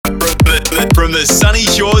from the sunny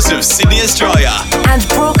shores of Sydney, Australia. And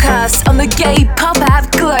broadcast on the Gay Pop app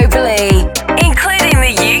globally, including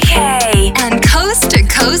the UK. And coast to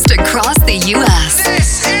coast across the US.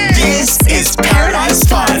 This is Paradise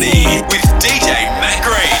Party with DJ Matt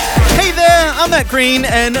Green. Hey there, I'm Matt Green,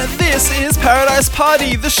 and this is Paradise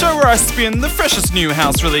Party, the show where I spin the freshest new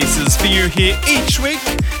house releases for you here each week.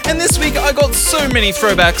 And this week I got so many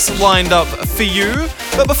throwbacks lined up for you.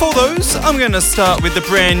 But before those, I'm going to start with the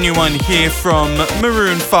brand new one here from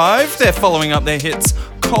Maroon 5. They're following up their hits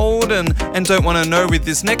Cold and Don't Wanna Know with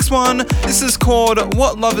this next one. This is called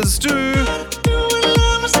What Lovers Do.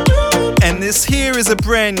 And this here is a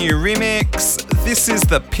brand new remix. This is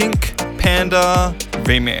the Pink Panda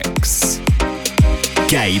remix.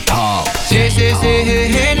 Gay Pop. Say,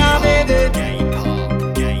 hey now, baby. Gay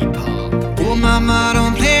Pop. Gay Pop. Oh, mama,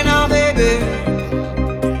 don't play now, baby.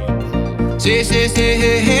 Say,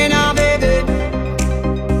 hey now, baby.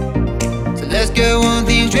 So let's get one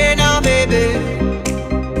thing straight now, baby.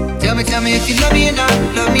 Tell me if you love me or not,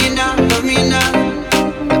 love me or not, love me or not.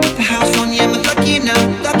 I put the house on you, am I lucky or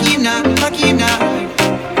not, lucky or not, lucky or not?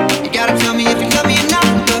 You gotta tell me if you love me or not,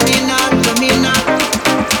 love me or not, love me or not.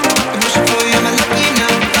 I'm wishing for you, am I lucky or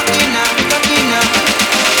not, lucky or not, lucky or not?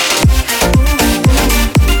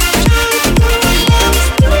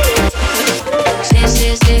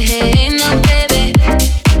 Say, hey, now, baby.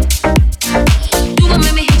 You gon'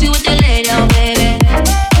 make me hit you with the lay down, baby.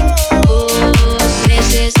 Oh,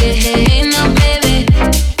 say, hey, now, baby.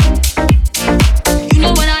 You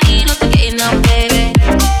know what I need, not the game now, baby.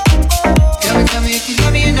 Tell me if you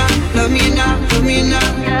love me or not, love me or not, love me or not.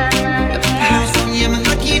 I put the house on you, am I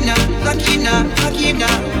lucky or not, lucky or not, lucky or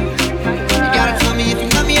not? You gotta tell me if you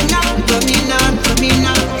love me or not, love me or not, love me or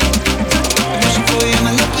not. I'm wishing for you, am I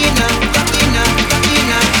lucky or not, lucky or not, lucky or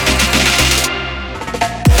not?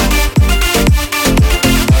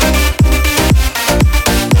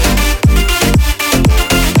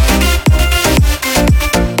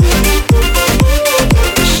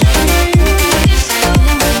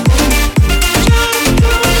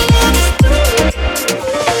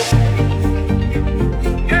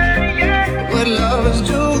 What lovers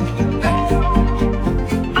do,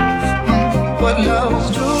 what lovers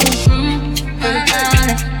do,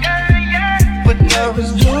 what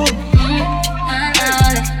lovers do.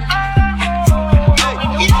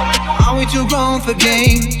 Are we too grown for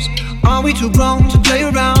games? Are we too grown to play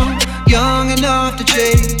around? Young enough to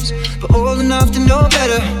chase, but old enough to know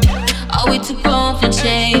better. Are we too grown for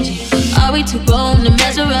changing? Are we too grown to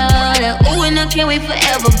measure out? Oh, and I can't wait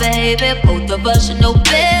forever, baby. Both of us should know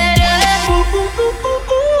better. Ooh, ooh, ooh, ooh,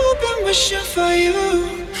 ooh, been wishing for you.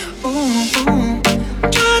 Ooh, ooh.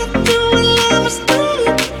 Try to do what lovers do.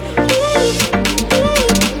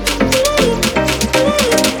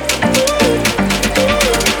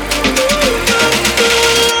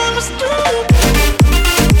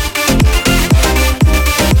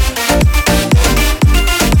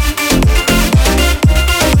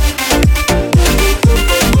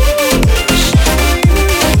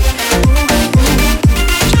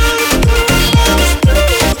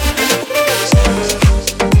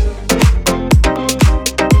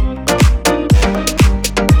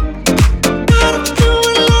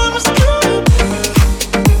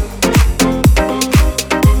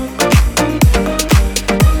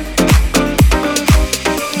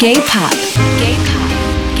 Gay Pop. Gay pop,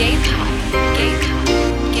 gay pop, gay pop,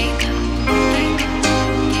 gay pop, gay pop,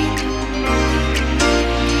 gay pop.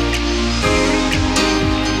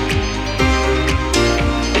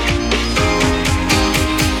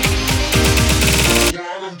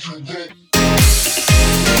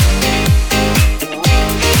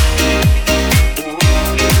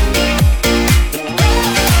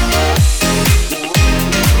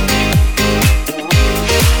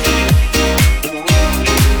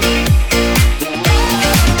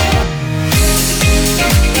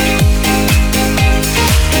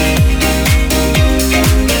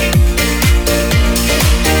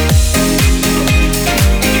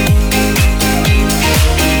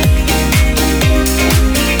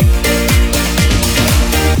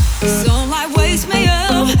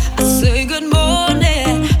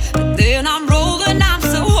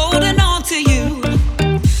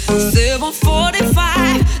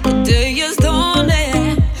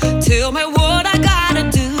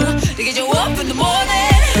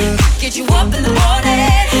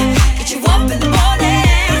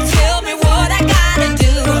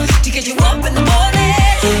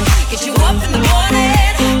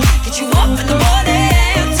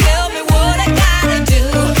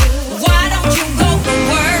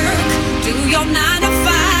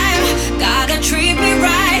 Treat me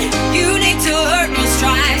right. You need to earn your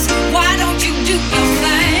stripes. Why don't you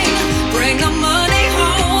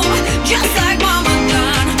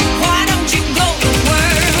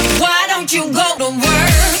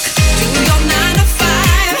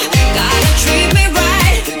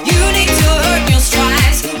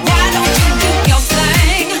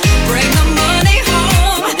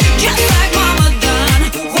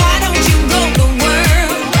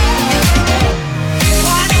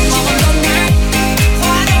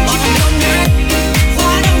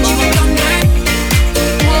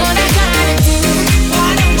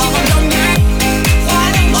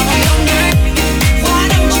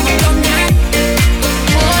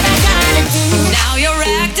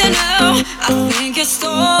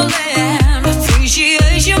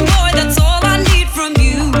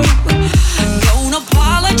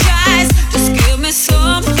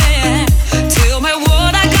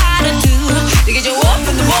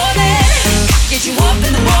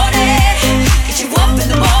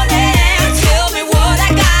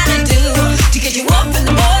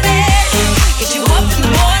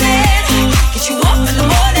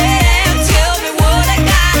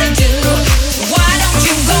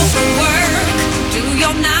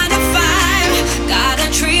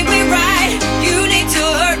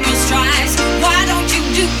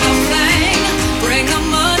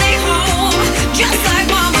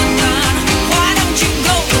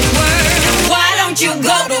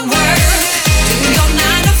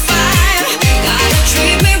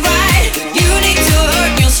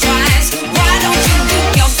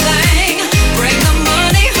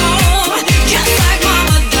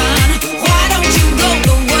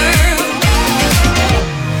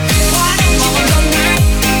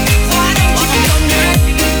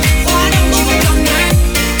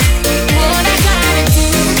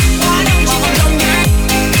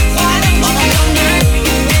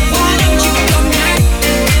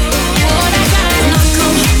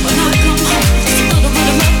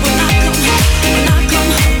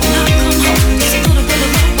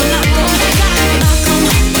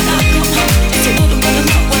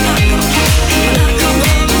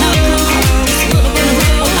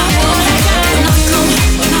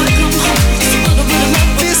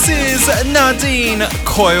Nardine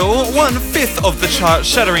Coyle, 1/5 of the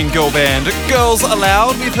chart-shattering girl band Girls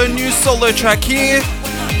Aloud with her new solo track here.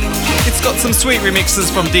 It's got some sweet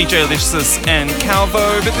remixes from DJ Licious and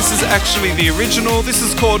Calvo, but this is actually the original. This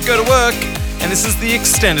is called Go to Work, and this is the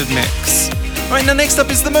extended mix. Alright, now next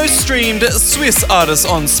up is the most streamed Swiss artist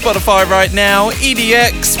on Spotify right now,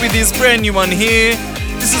 EDX, with his brand new one here.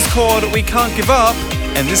 This is called We Can't Give Up,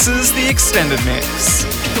 and this is the extended mix.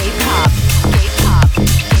 K-pop.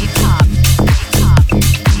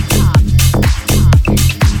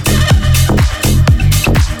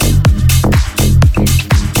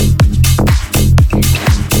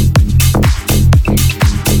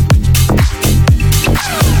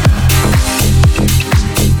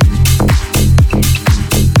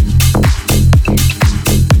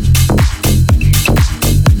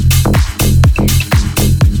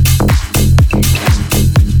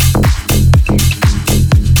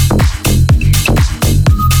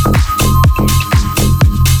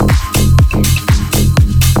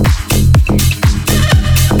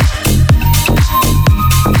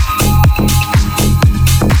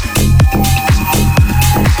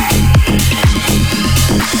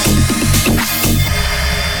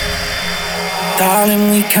 Darling,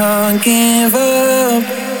 we can't give up.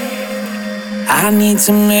 I need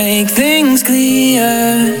to make things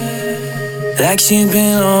clear, like you've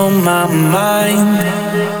been on my mind.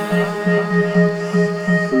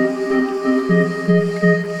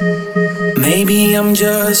 Maybe I'm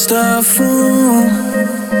just a fool.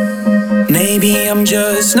 Maybe I'm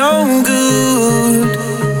just no good.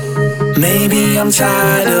 Maybe I'm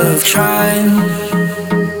tired of trying.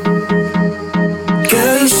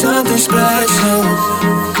 Girl, you're something special,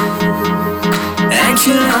 and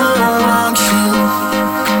you know I want you.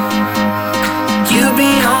 You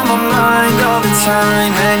be on my mind all the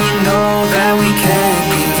time, and you know that we can't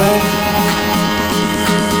give up.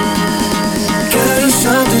 Girl, you're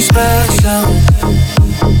something special,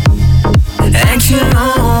 and you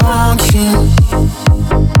know I want you.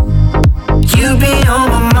 You be on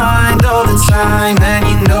my mind all the time, and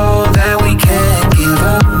you know that we can't give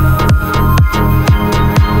up.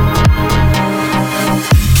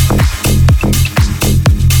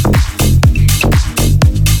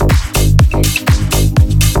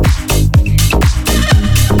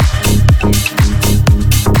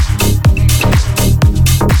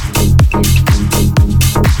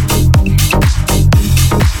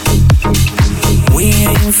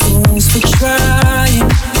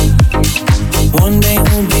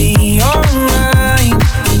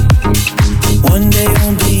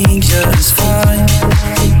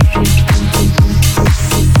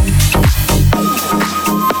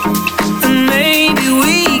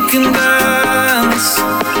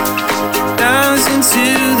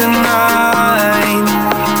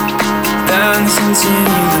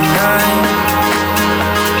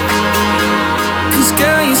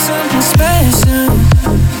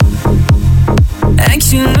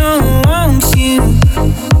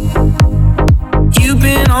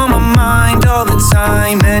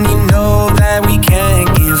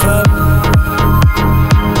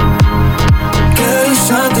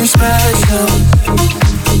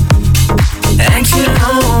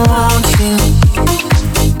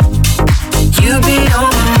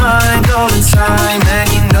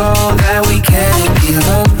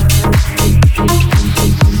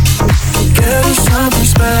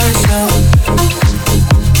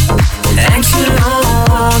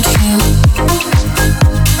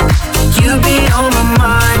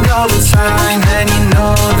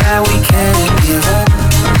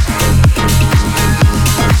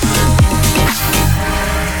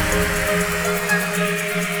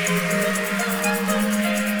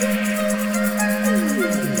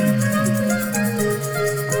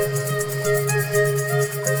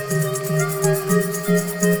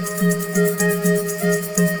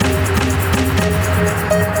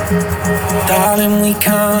 Darling, we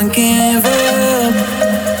can't give up.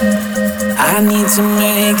 I need to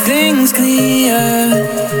make things clear,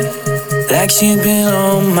 like you've been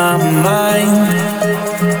on my mind.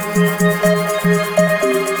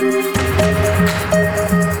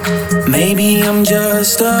 Maybe I'm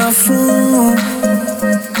just a fool.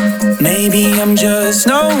 Maybe I'm just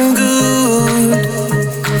no good.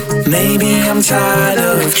 Maybe I'm tired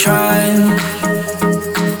of trying.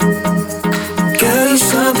 Girl, you're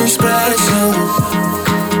something special,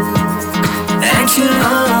 and you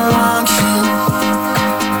know I want you.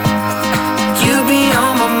 You be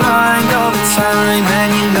on my mind all the time,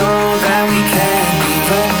 and you know that we can't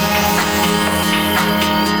give up.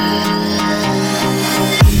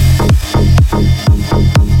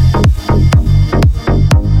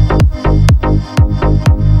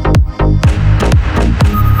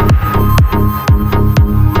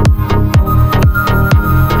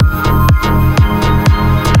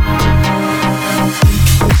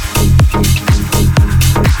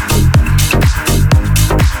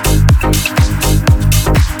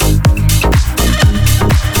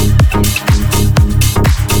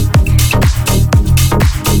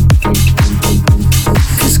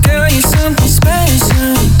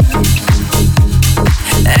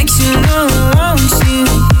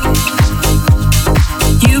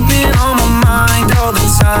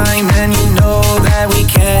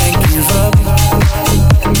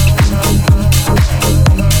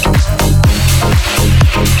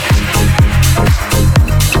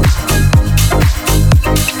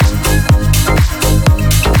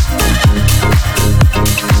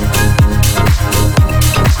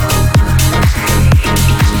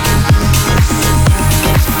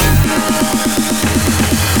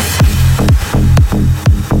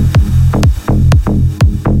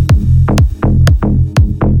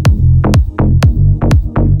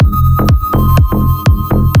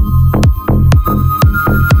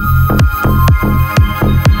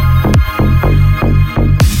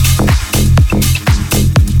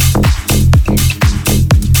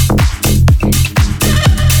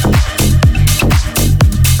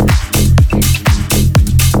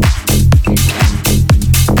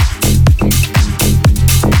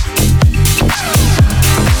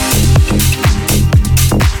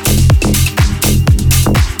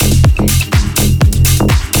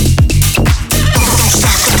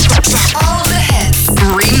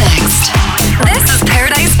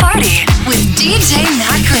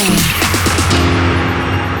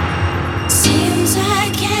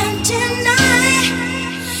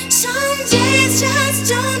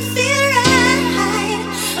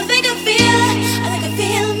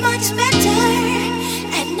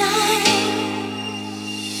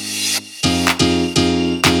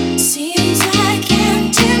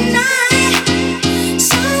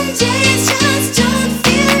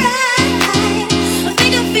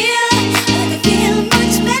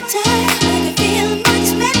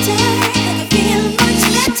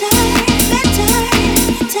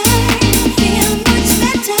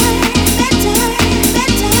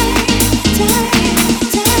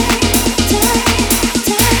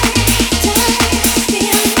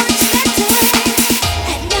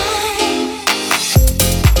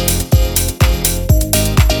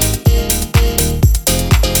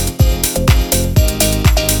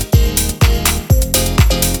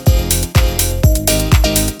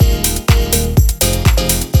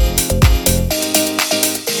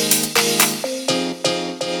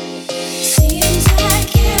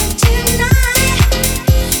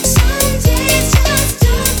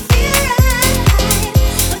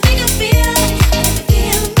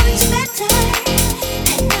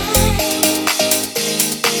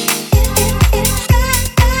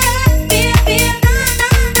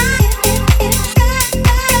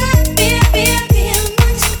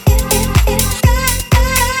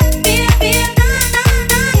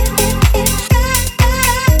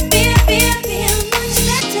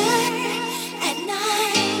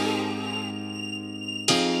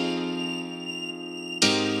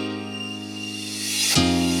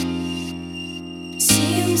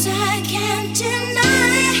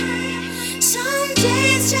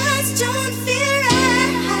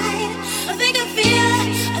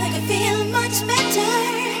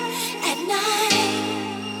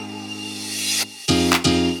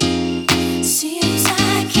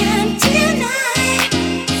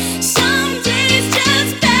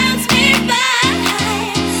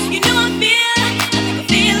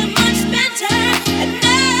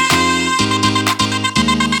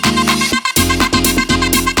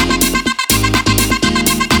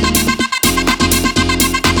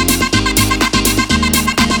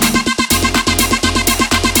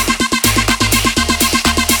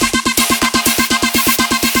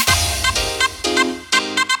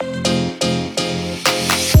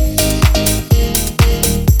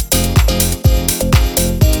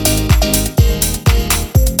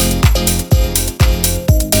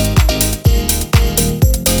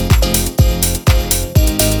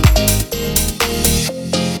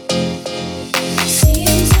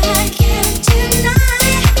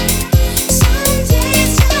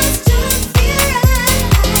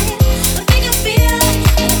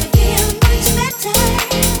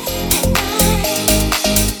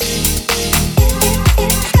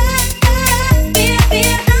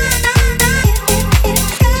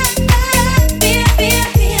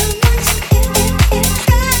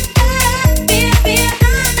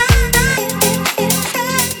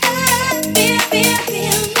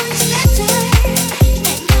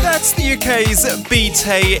 UK's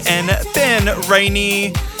B-Tay and Ben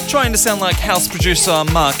Rainey, trying to sound like house producer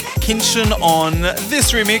Mark Kinchin on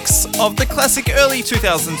this remix of the classic early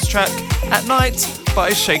 2000s track At Night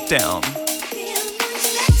by Shakedown.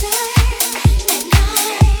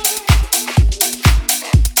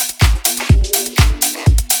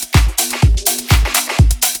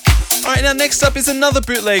 Alright, now next up is another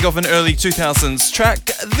bootleg of an early 2000s track,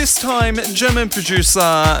 this time German producer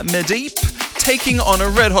Medip, taking on a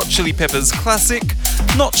Red Hot Chili Peppers classic.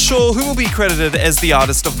 Not sure who will be credited as the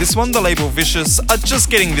artist of this one. The label Vicious are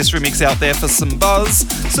just getting this remix out there for some buzz,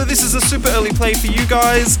 so this is a super early play for you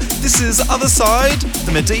guys. This is Other Side,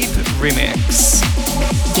 the Medip remix.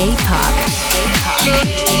 Gay Pop.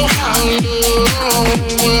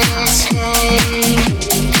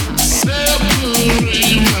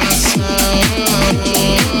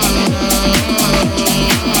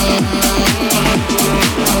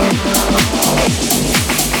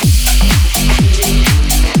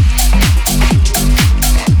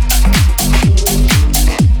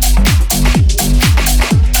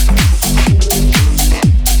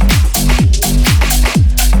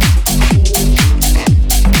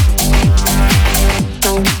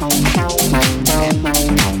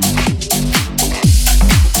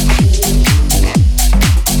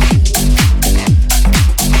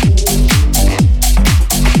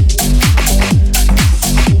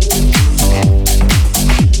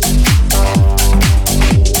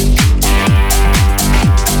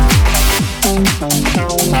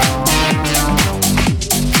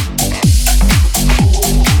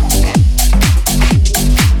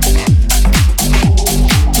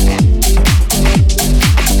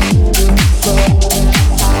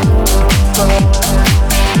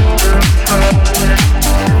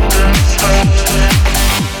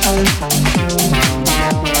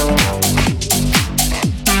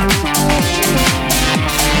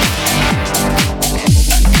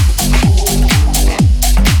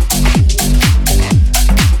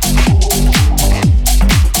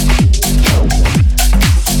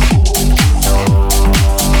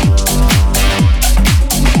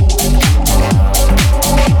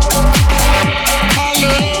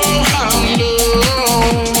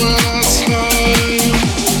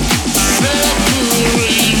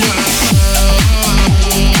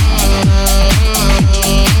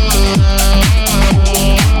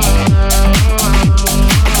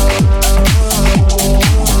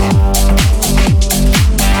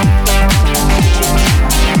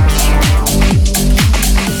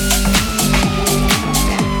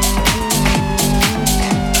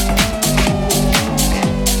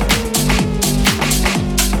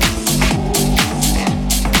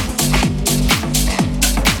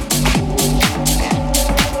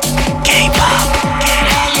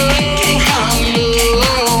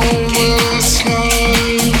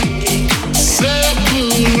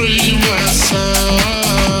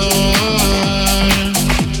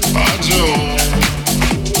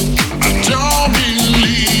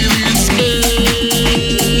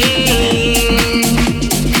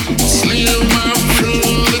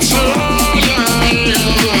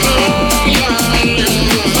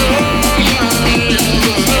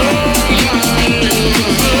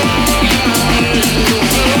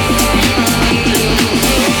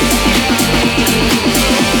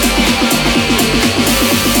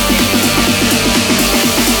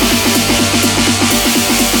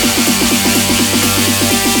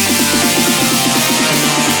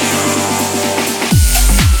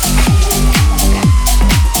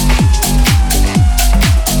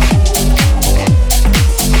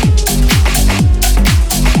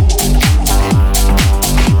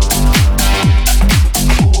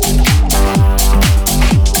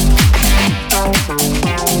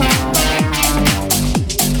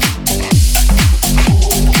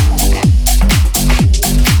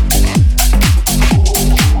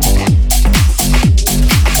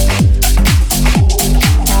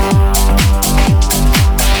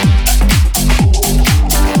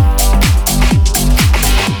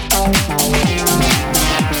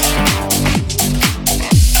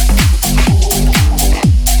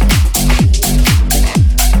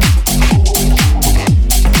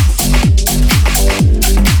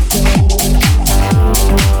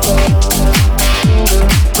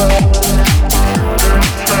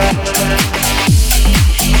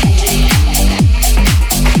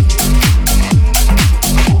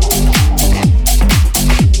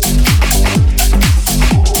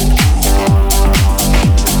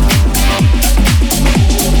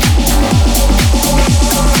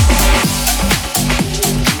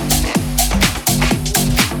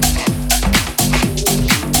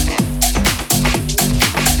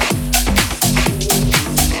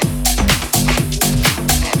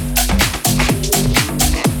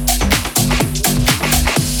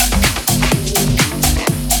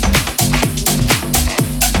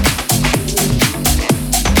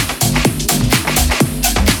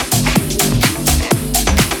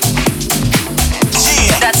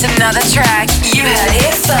 another track you heard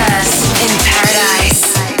here first in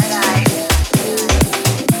Paradise.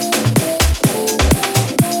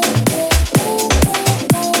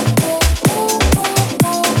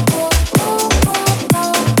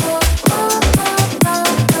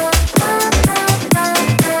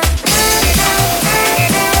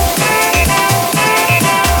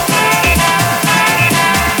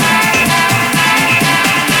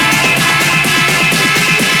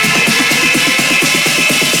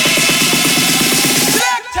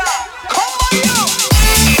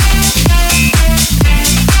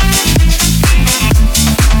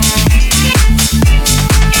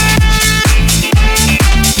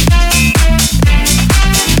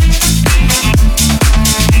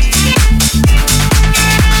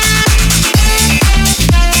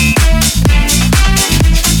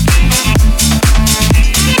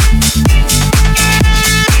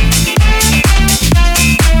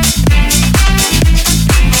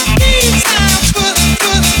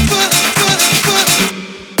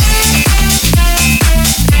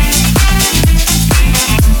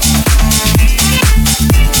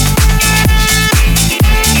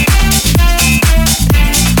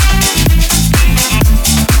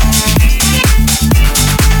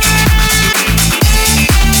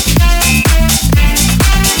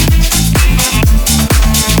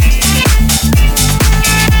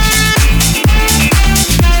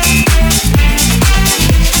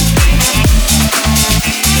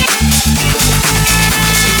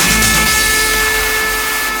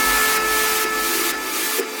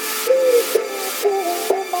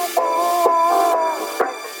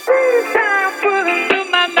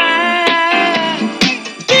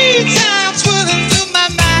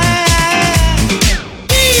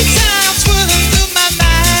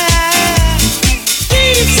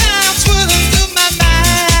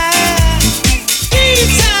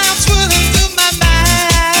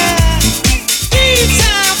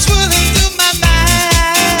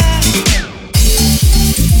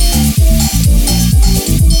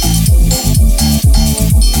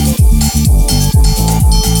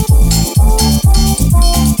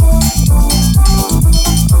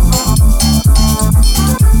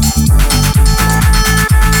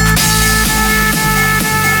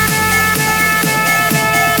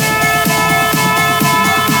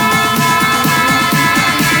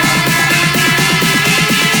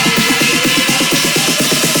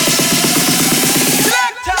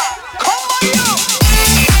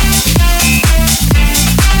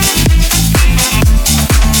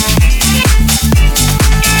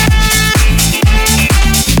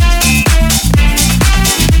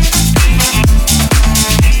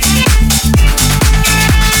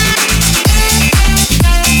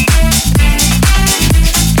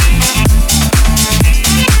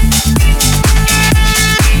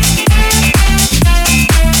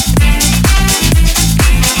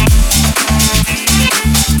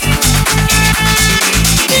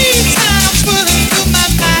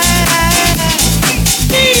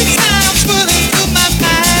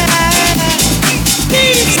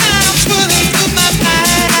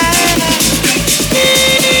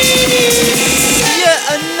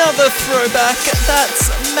 Throwback, that's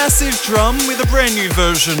Massive Drum with a brand new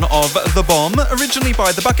version of The Bomb, originally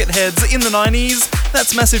by the Bucketheads in the 90s.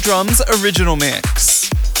 That's Massive Drum's original mix.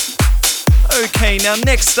 Okay, now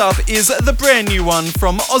next up is the brand new one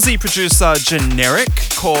from Aussie producer Generic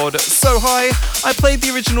called So High. I played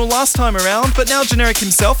the original last time around, but now Generic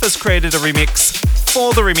himself has created a remix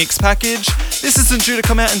for the remix package. This isn't due to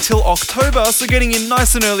come out until October, so getting in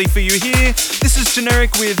nice and early for you here. This is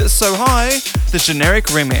Generic with So High, the Generic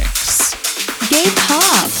remix. Gay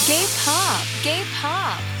pop, gay pop, gay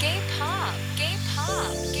pop, gay pop, gay pop,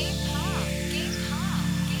 gay pop, gay pop,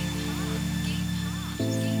 gay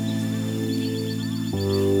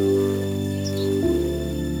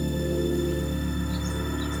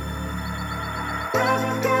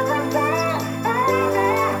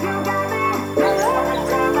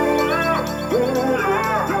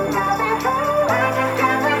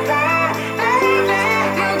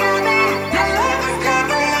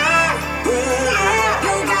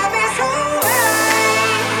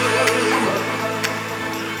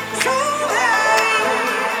So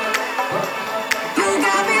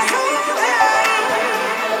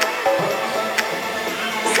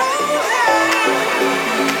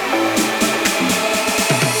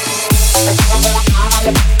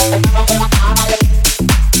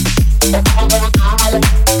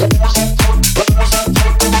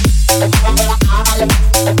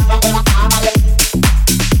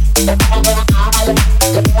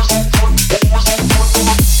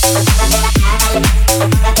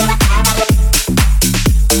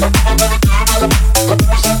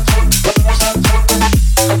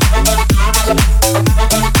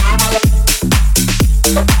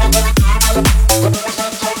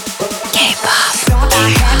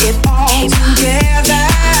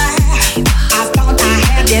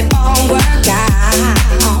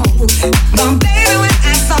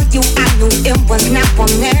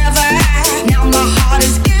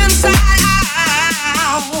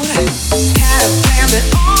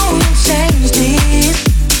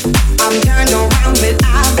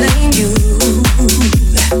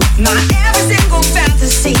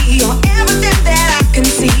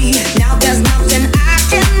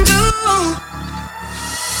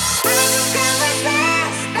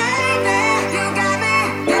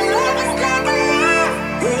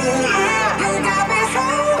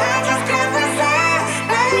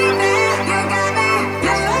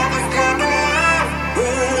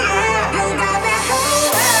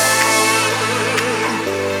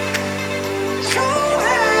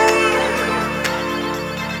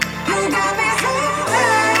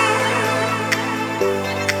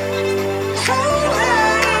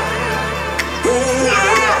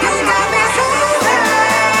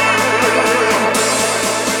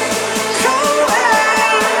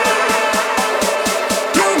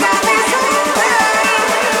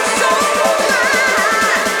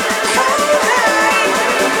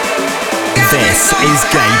This is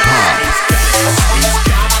Gay Pop.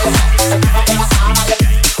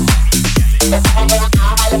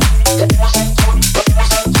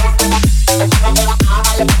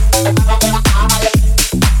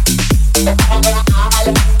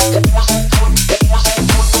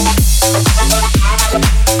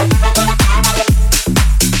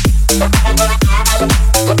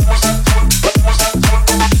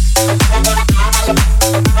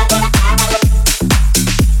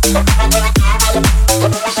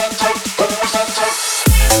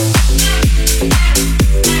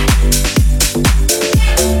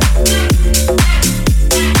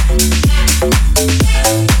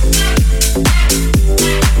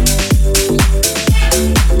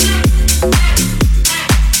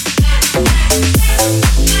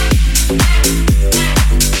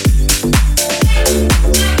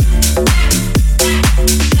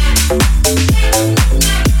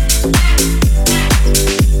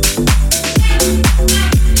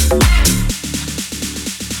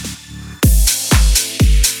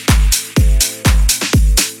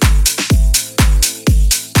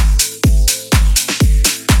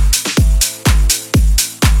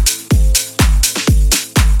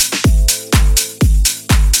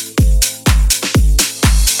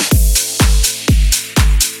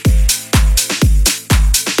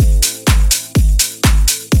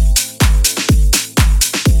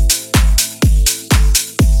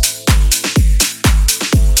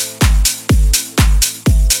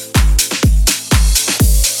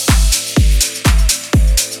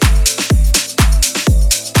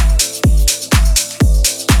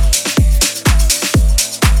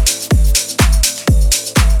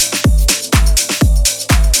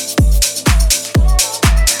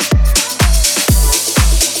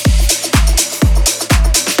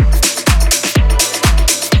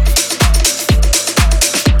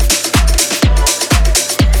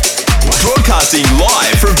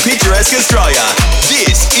 Live from picturesque Australia,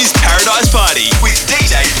 this is Paradise Party with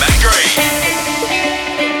DJ Matt Green.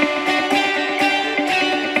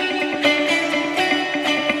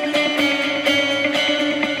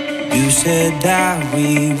 You said that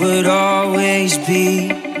we would always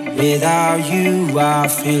be. Without you, I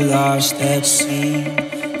feel lost at sea.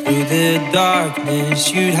 Through the darkness,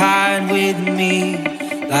 you'd hide with me.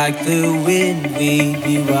 Like the wind, we'd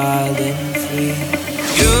be wild and free.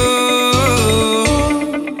 You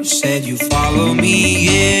said you follow me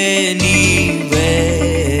anywhere,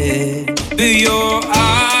 but your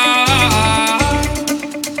eyes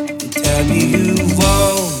tell me you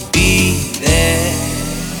won't be there.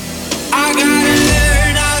 I gotta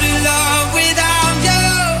learn how to love without you.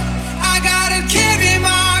 I gotta carry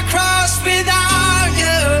my cross without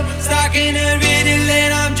you. Stuck in a riddle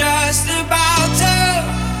and I'm just about to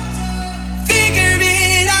figure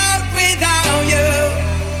it out without you.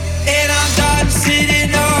 And I'm done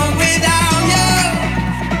sitting on without you.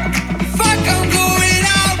 Fuck, I'm going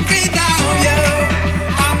out without you.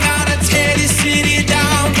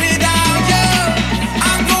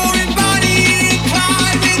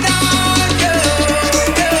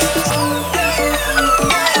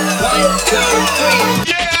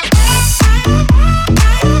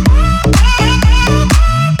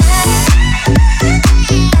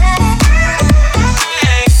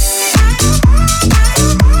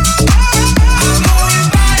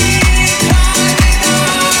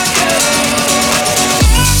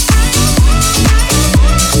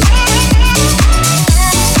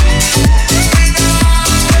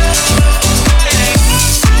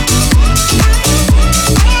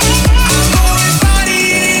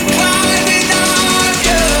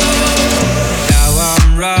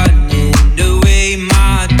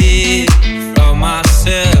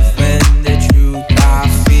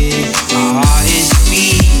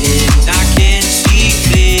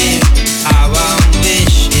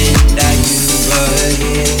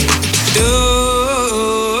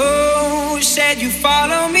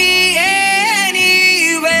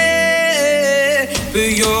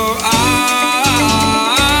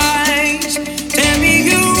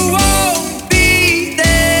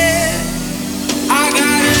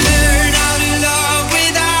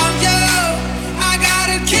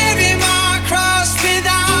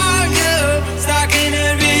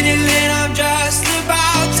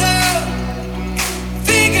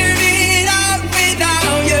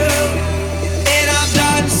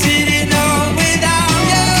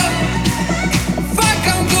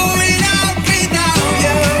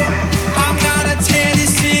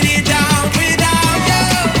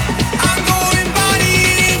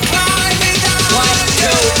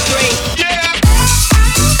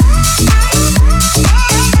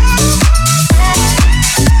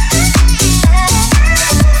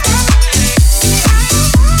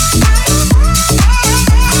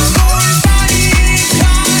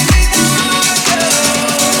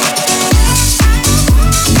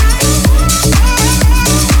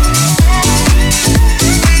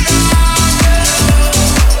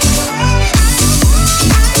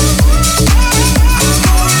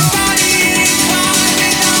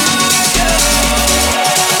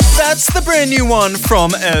 brand new one from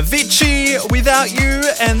Avicii, Without You,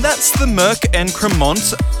 and that's the Merck and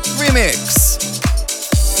Cremont remix.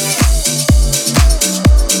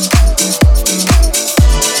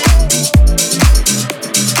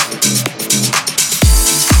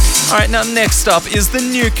 Alright, now next up is the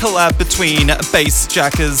new collab between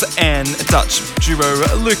Bassjackers and Dutch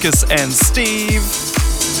duo Lucas and Steve.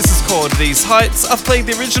 This is called These Heights. I've played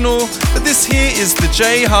the original, but this here is the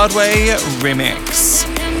Jay Hardway remix.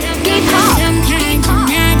 Some kind of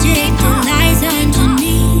magic that lies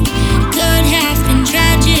underneath. Could have been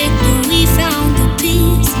tragic, but we found the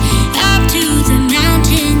peace. Up to the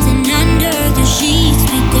mountains and under the sheets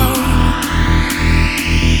we go.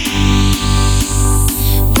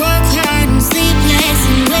 Work hard and sleepless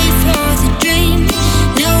and wait for the dream.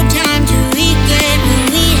 No time to regret what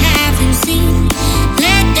we haven't seen.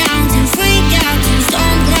 Letdowns and freakouts and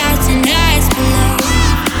storm clouds and eyes below.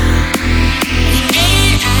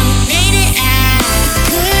 Made it out.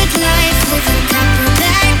 Good life with a couple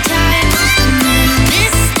bad times. Many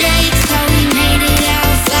mistakes, but we made it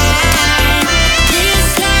out fine. This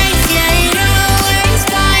life, yeah, it always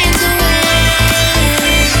finds a way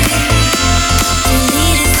to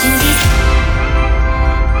lead us to these.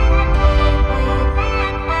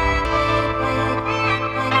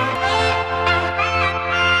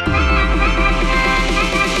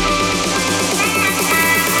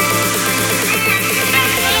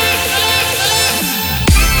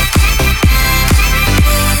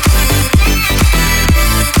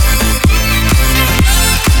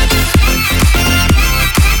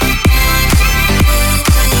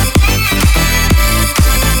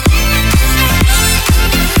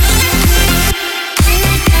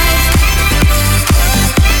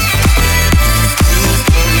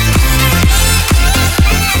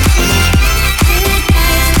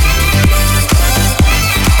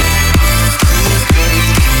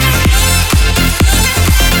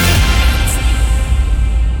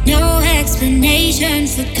 No explanation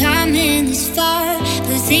for coming this far,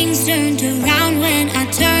 but things turned around when I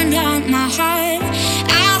turned on my heart.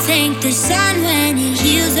 I'll thank the sun when it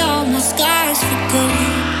heals all my scars for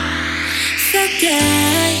good. For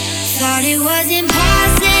good. Thought it was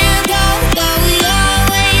impossible, but we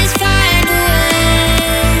always find a way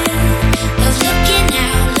of looking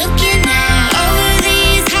out over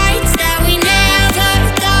these heights that we never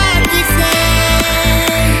thought we'd say.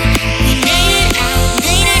 We made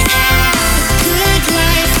it out. Good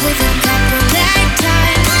life with a couple bad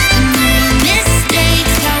times. Many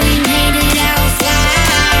mistakes, but we made it out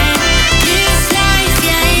fine. This life,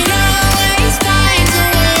 yeah, it always finds a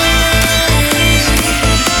way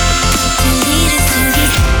to lead us to the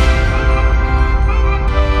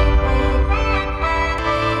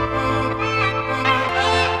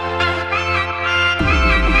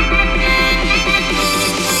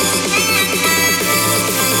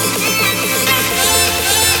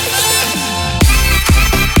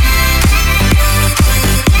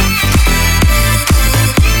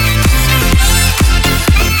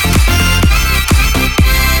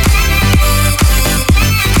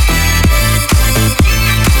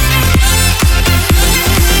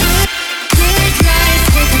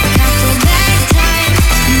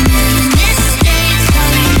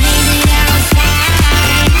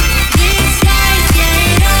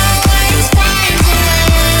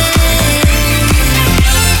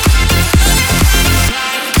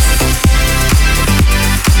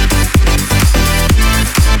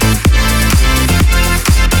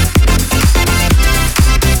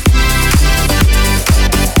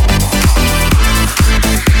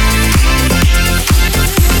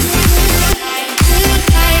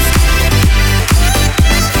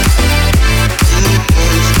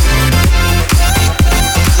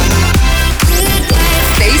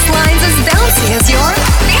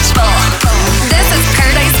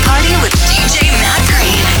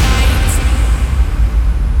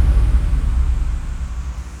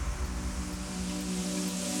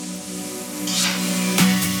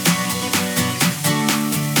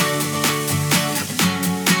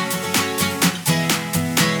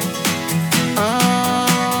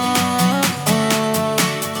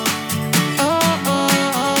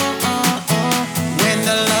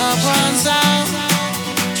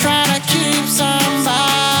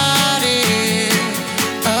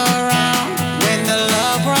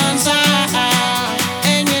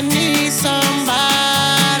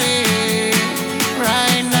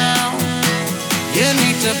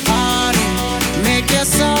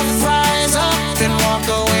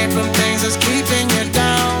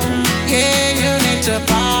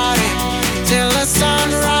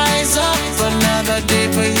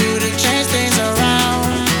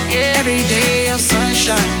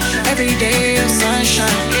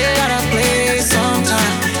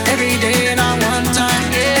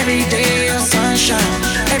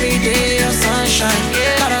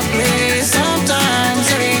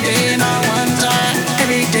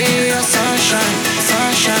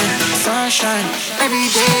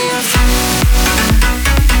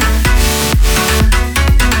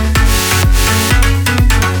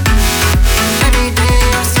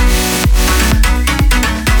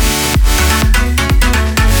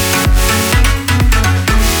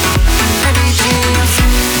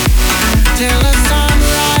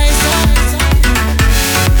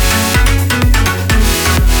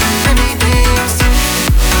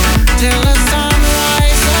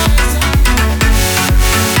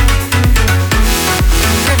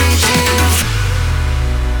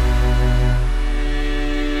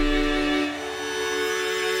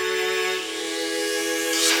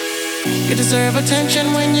You deserve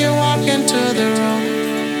attention when you walk into the room.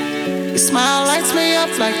 Your smile lights me up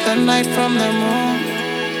like the light from the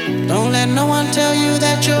moon. Don't let no one tell you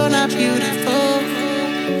that you're not beautiful,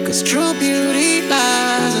 'cause true beauty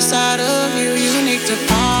lies inside of you. You need to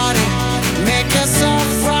party, make yourself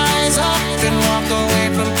rise up and walk away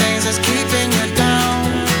from things that's keeping you down.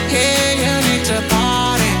 Yeah, you need to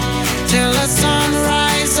party till the sun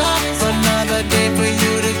rise up. Another day for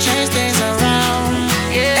you to change things around.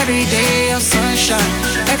 Yeah. Every day of sunshine,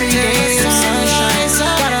 every day of sunshine.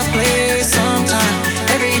 Gotta play sometime,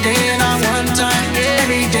 every day not one time.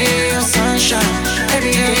 Every day of sunshine,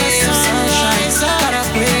 every day of sunshine. Gotta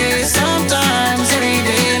play sometimes, every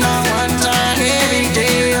day not one time. Every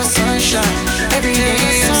day of sunshine, every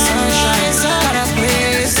day of sunshine. Gotta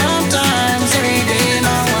play sometimes, every day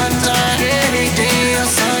not one time. Every day of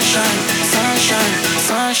sunshine, sunshine,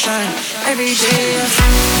 sunshine. Every day of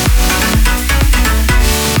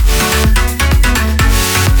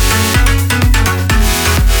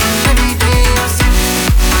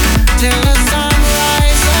till the sun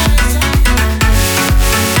rises.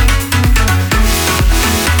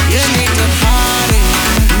 You need to party,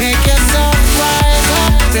 make yourself rise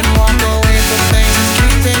up and walk away from things that's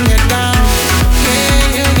keeping you down.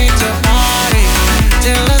 Yeah, you need to party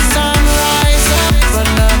till the sun rises up.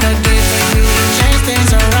 Another day for you to change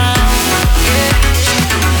things around. Yeah.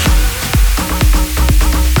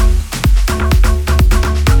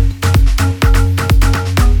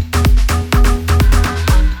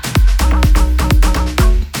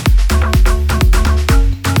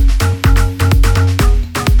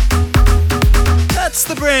 That's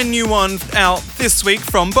the brand new one out this week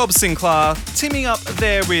from Bob Sinclair, teaming up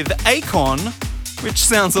there with Akon, which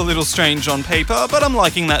sounds a little strange on paper, but I'm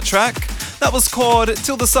liking that track. That was called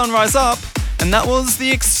Till the Sun Rise Up, and that was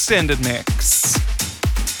the extended mix.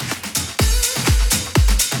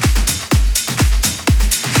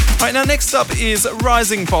 Alright, now next up is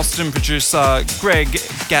rising Boston producer Greg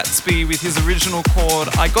Gatsby with his original chord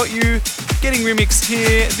I Got You, getting remixed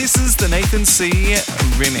here. This is the Nathan C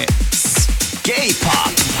remix. Gay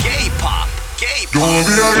pop, gay pop, gay pop.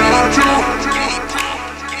 Baby, I got you. Gay pop,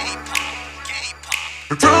 gay pop, gay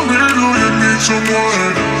pop. Tell me, do you need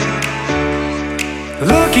someone? The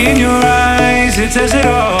look in your eyes, it says it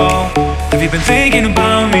all. Have you been thinking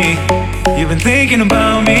about me? You've been thinking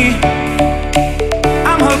about me.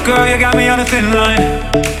 I'm hooked, girl, you got me on a thin line.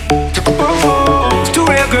 It's too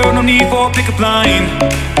real, girl, no need for a pickup line.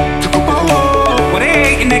 What they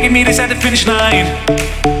hating, making me this at the finish line.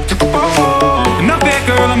 Enough there,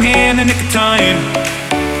 girl, I'm here in the nick of time.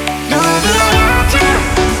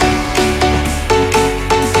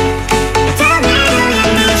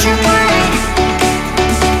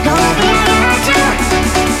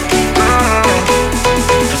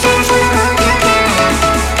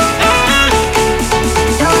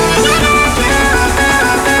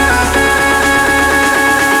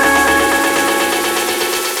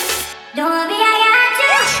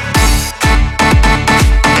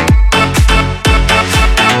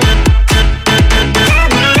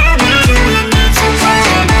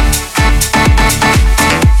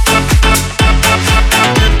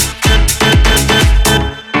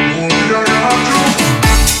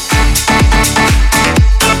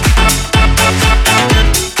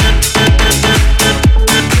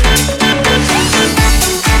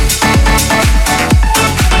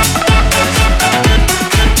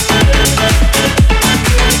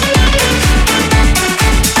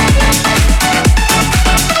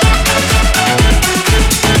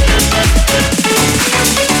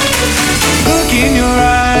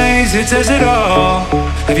 It says it all.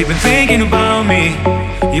 Have you been thinking about me?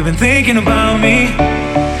 You've been thinking about me.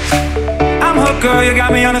 I'm hooked, girl, you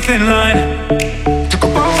got me on a thin line.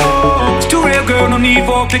 It's too real, girl, no need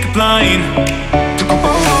for a pickup line.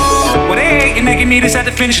 What they hating, making me this at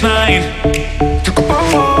the finish line.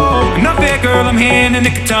 Enough there, girl, I'm here in the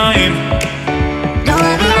nick of time.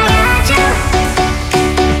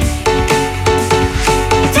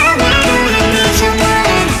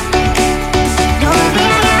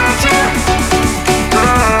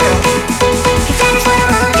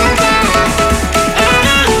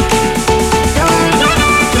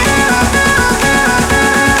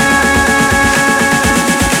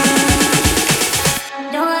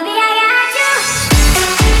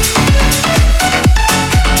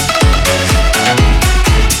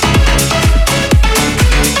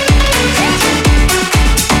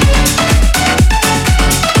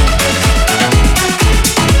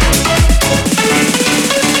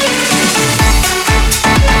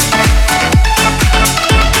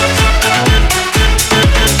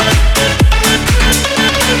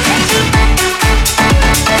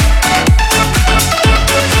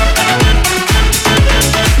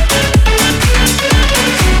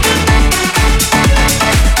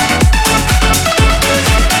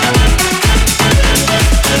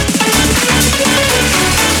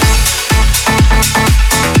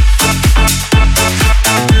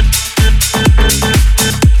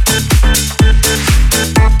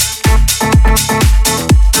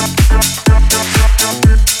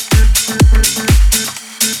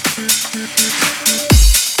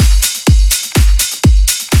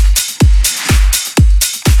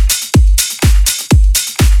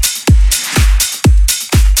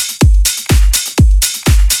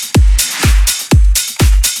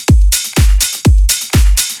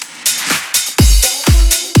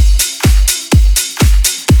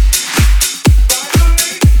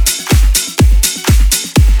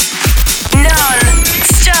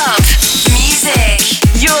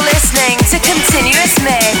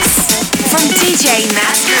 DJ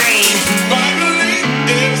Matt Green. Finally,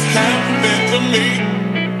 it's happened to me.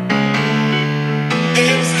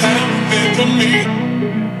 It's happened to me.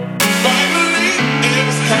 Finally,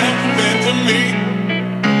 it's happened to me.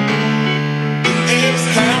 It's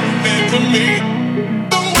happened to me.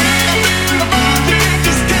 The way I feel about it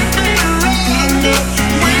just can't be wrong. The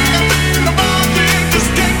way I feel about it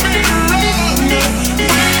just can't be wrong. The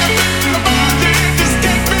way I feel about it just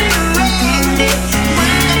can't be wrong. The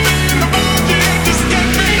way I feel about it just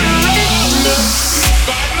can't be wrong.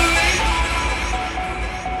 Finally,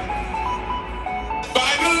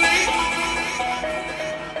 finally,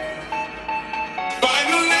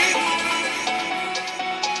 finally.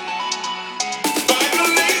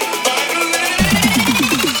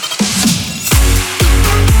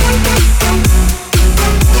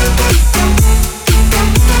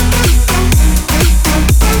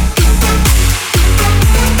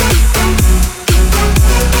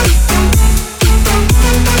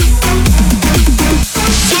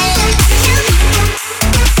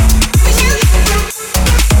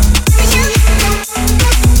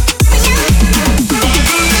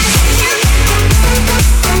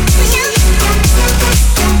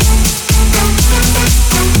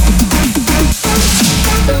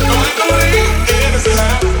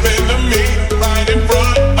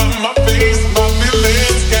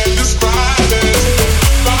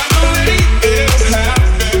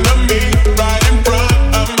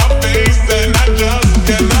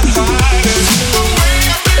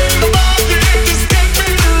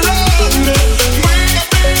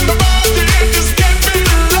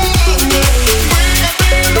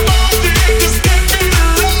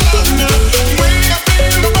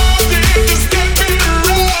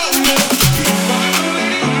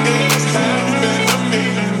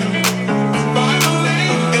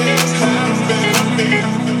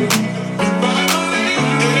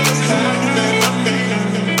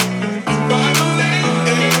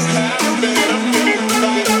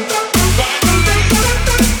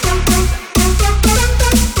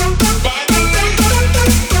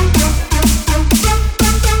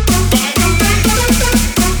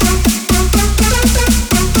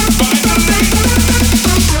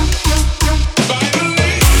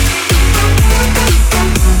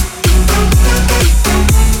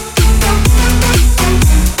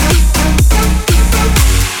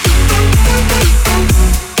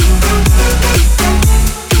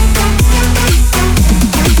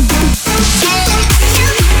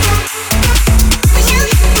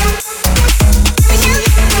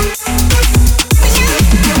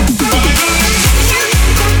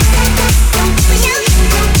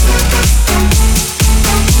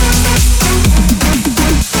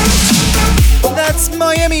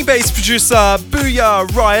 Miami-based producer Booyah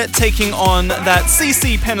Riot taking on that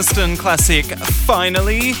CeCe Peniston classic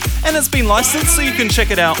Finally, and it's been licensed so you can check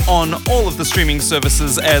it out on all of the streaming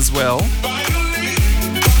services as well.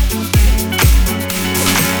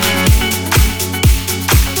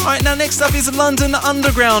 Alright, now next up is London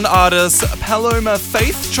underground artist Paloma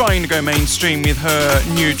Faith trying to go mainstream with her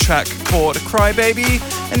new track called Crybaby,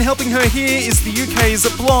 and helping her here is the UK's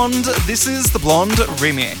Blonde. This is the Blonde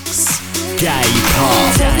remix. Gay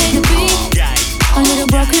pop. A little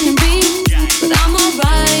broken and beat, but I'm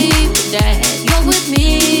alright with that. You're with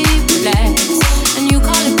me, relax, and you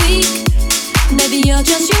call it weak. Baby, you're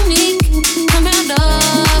just unique. Come out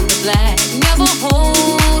of the black, never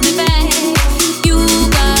hold it back. You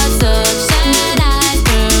got such sad eyes,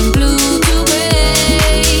 turn blue to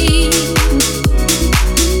gray,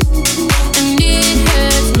 and it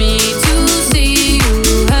hurts me to see you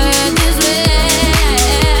hurt this way.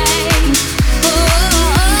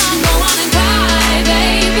 Oh, go on and cry,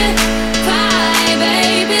 baby.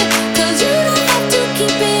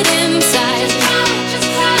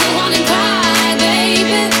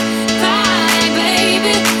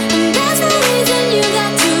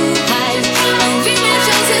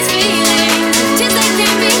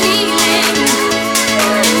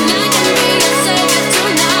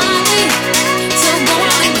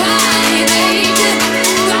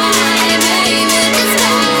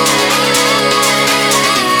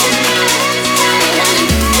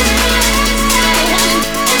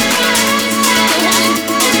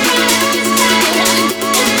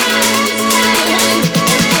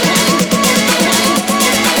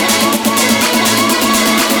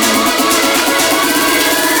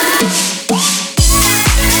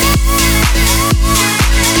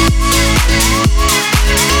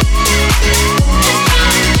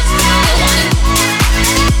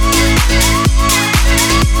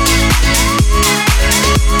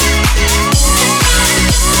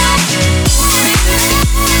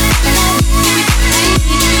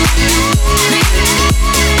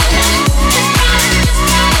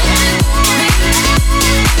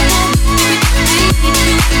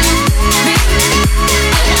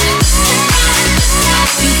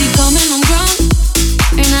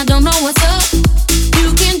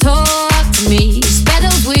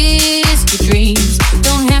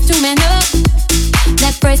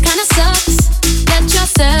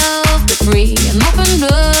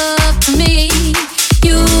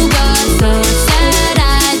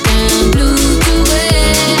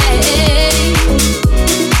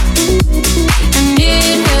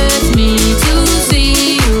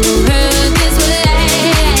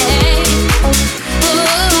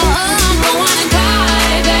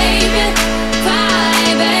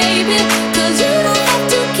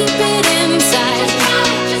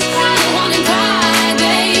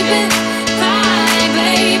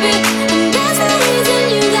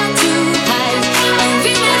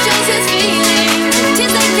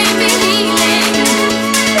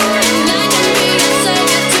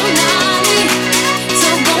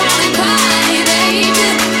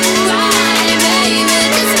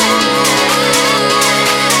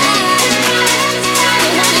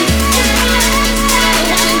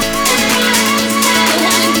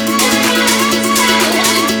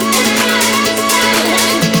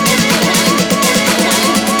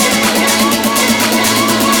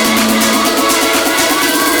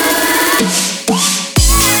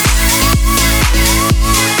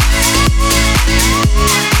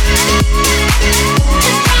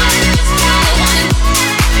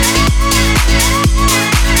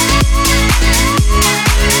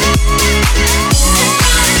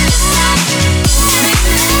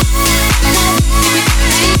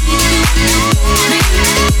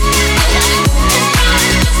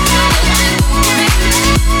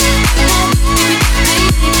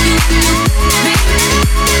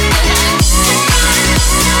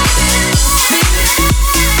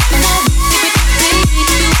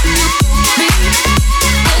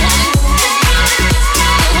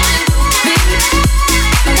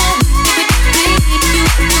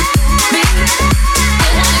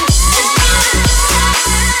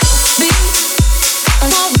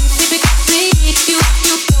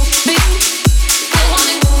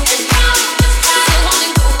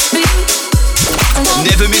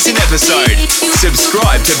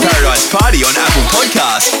 Subscribe to Paradise Party on Apple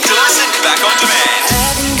Podcasts to listen back on demand.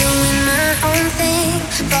 I've been doing my own thing.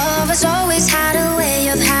 Lovers always had a way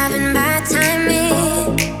of having bad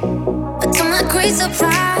timing. But to my great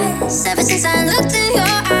surprise, ever since I looked in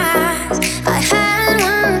your eyes, I had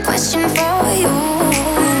one question for you.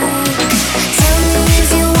 Tell me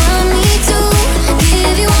if you want me to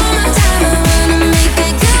give you all my time. I wanna make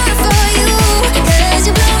it good for you, 'cause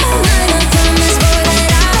you blow my mind. I promise, boy, that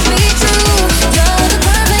I'll be true. You're the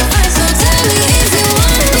perfect friend, so tell me if you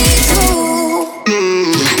want me to.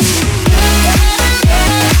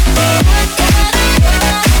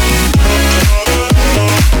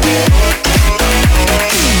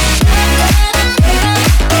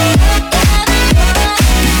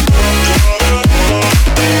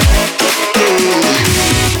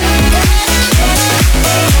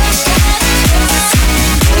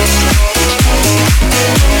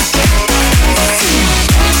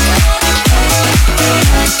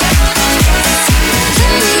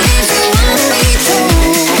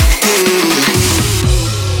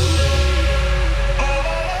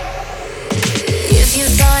 If you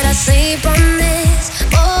thought I'd sleep on this,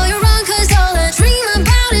 oh, you're wrong, 'cause all I dream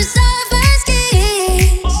about is our first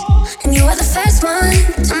kiss. And you were the first one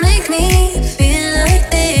to make me feel like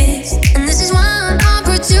this. And this is one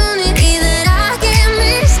opportunity that I can't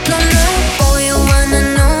miss. No, no, boy, you wanna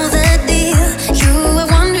know the deal. You were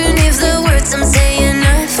wondering if the words I'm saying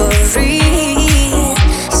are for real.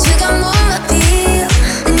 'Cause you got more appeal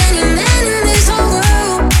than any man in this whole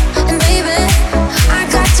world. And baby, I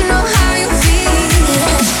got to know how you feel.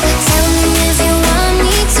 Tell me if you want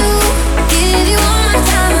me to give you all my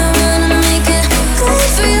time. I wanna make it good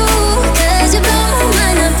for you, 'cause you blow my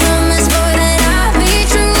mind. I promise, boy, that I'll be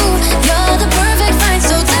true. You're the perfect friend,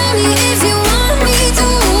 so tell me if you want me to.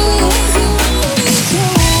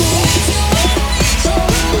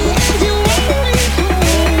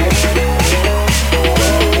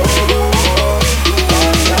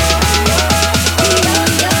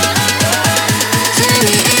 Tell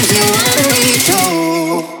me if you want me to.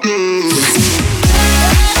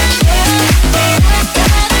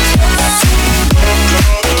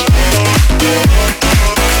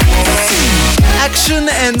 Action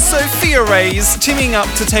and Sophia Reyes teaming up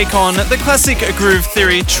to take on the classic Groove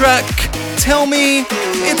Theory track, Tell Me.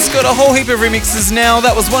 It's got a whole heap of remixes now.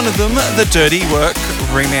 That was one of them, the Dirty Work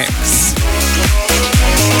remix.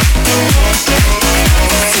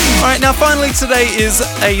 Alright, now finally today is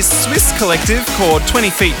a Swiss collective called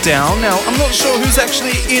 20 Feet Down. Now, I'm not sure who's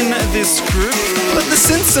actually in this group, but the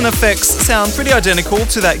synths and effects sound pretty identical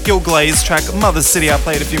to that Gil Glaze track Mother City I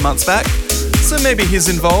played a few months back, so maybe he's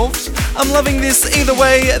involved. I'm loving this either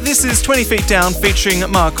way. This is 20 Feet Down featuring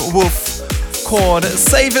Mark Wolf, called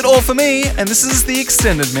Save It All For Me, and this is the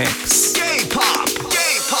extended mix. Gay pop,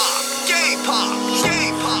 gay pop, gay pop,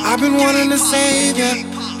 gay pop. I've been wanting to save ya.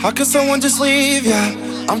 How could someone just leave ya?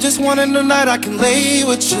 I'm just wanting tonight I can lay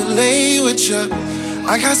with you, lay with you.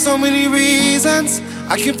 I got so many reasons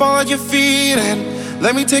I can fall at your feet and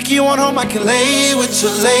let me take you on home. I can lay with you,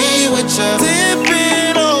 lay with you.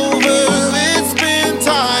 Tipping over, it's been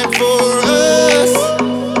time for us.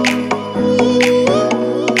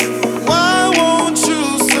 Why won't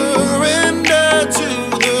you surrender to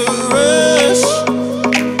the rush?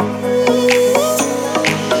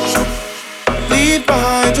 Leave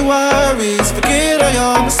behind your worries, forget all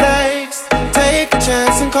your mistakes. Take a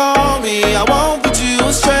chance and call me, I won't put you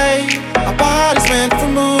astray. Our body's meant for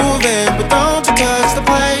moving, but don't you touch the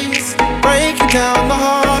place. Break it down the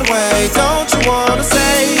hard way, don't you wanna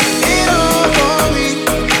say it all for me,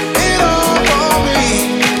 it all for me.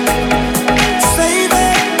 Save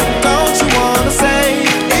it, don't you wanna say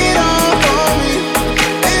it all for me,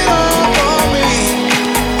 it all for me.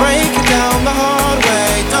 Break it down the hard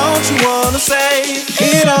way, don't you wanna say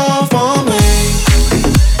it all for me.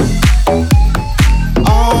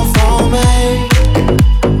 All for me.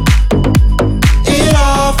 It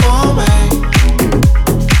all for me.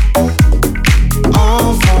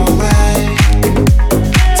 All for me.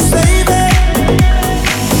 Save it.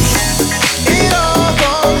 It all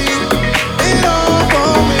for me. It all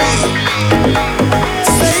for me.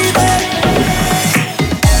 Save it.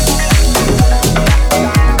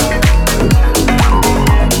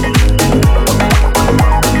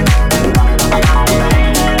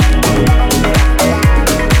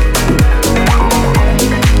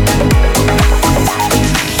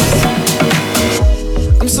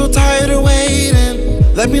 I'm so tired of waiting.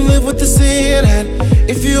 Let me live with the sin. And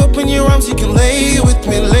if you open your arms, you can lay with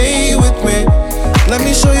me, lay with me. Let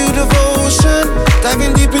me show you devotion.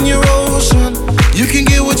 Diving deep in your ocean. You can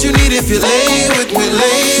get what you need if you lay with me,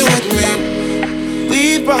 lay with me.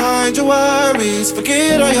 Leave behind your worries,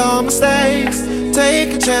 forget all your mistakes.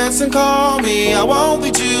 Take a chance and call me, I won't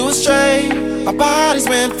lead you astray. Our bodies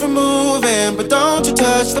meant for moving, but don't you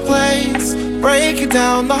touch the place. Break it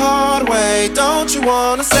down the hard way, don't you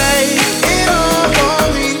wanna say it all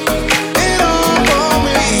for me, it all for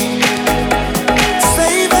me.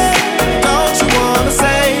 Save it, don't you wanna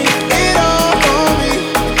say it all for me,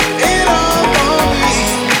 it all for me.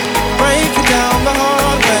 Break it down the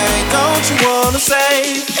hard way, don't you wanna say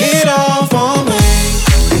it all for me.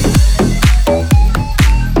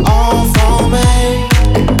 All for me.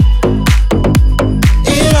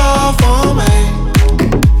 It all for me.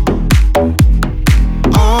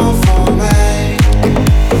 All for me.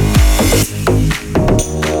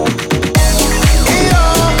 It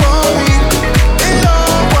all for me. It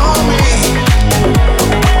all for me.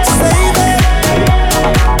 Save it.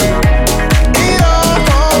 It all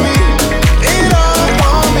for me. It all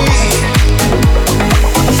for me.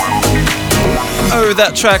 Oh,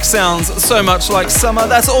 that track sounds so much like summer.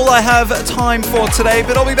 That's all I have time for today,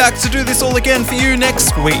 but I'll be back to do this all again for you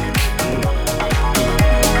next week.